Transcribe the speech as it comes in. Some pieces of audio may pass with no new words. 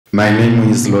My name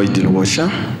is Lloyd Lwosha.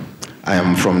 I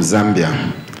am from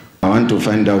Zambia. I want to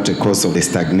find out the cause of the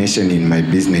stagnation in my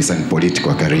business and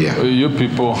political career. You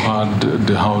people had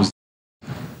the house.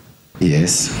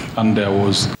 Yes. And there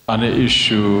was an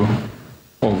issue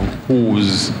of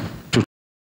who's to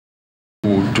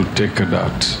take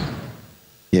that.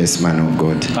 Yes, man of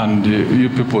God. And you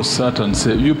people sat and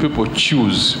said, you people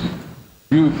choose.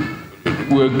 You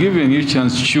were giving you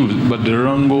chance to choose, but the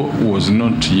wrangle was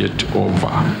not yet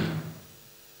over.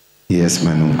 Yes,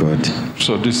 man of God.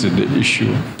 So this is the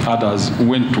issue. Others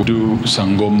went to do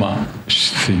Sangoma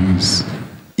things.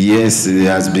 Yes,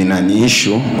 there has been an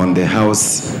issue on the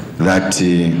house that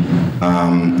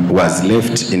was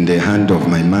left in the hand of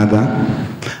my mother,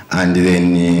 and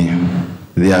then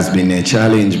there has been a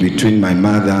challenge between my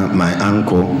mother, my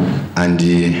uncle, and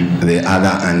the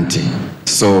other auntie.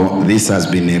 So this has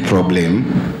been a problem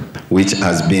which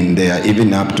has been there.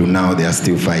 Even up to now, they are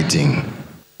still fighting.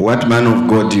 What man of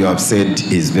God you have said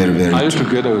is very, very true. Are you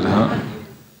together with her?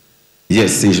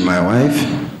 Yes, she's my wife.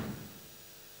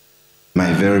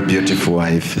 My very beautiful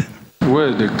wife. Where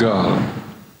is the girl?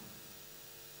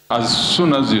 As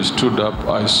soon as you stood up,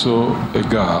 I saw a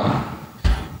girl.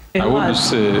 I would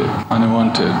say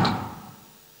unwanted.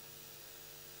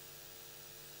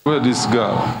 Where is this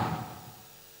girl?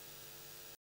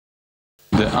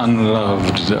 The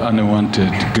unloved, the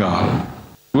unwanted girl.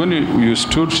 When you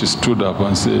stood, she stood up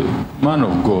and said, man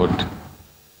of God,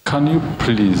 can you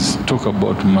please talk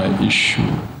about my issue?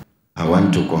 I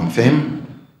want to confirm,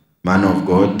 man of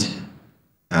God,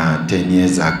 10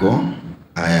 years ago,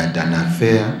 I had an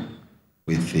affair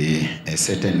with a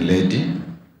certain lady.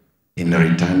 In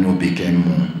return, who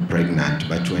became pregnant.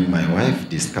 But when my wife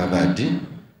discovered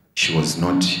she was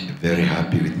not very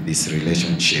happy with this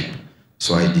relationship,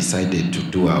 so I decided to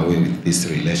do away with this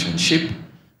relationship.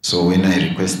 So when I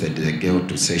requested the girl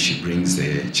to say she brings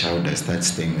the child, I start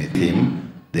staying with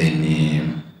him,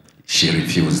 then she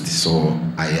refused. So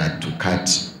I had to cut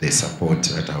the support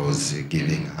that I was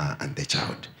giving her and the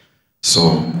child.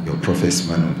 So your prophecy,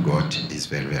 man of God, is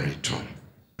very, very true.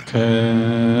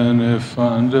 Can I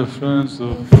find the friends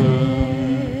of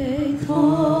faithful,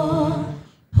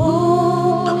 who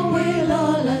will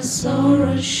all our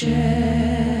sorrow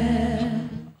share?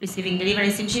 Receiving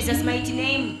deliverance in Jesus' mighty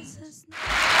name.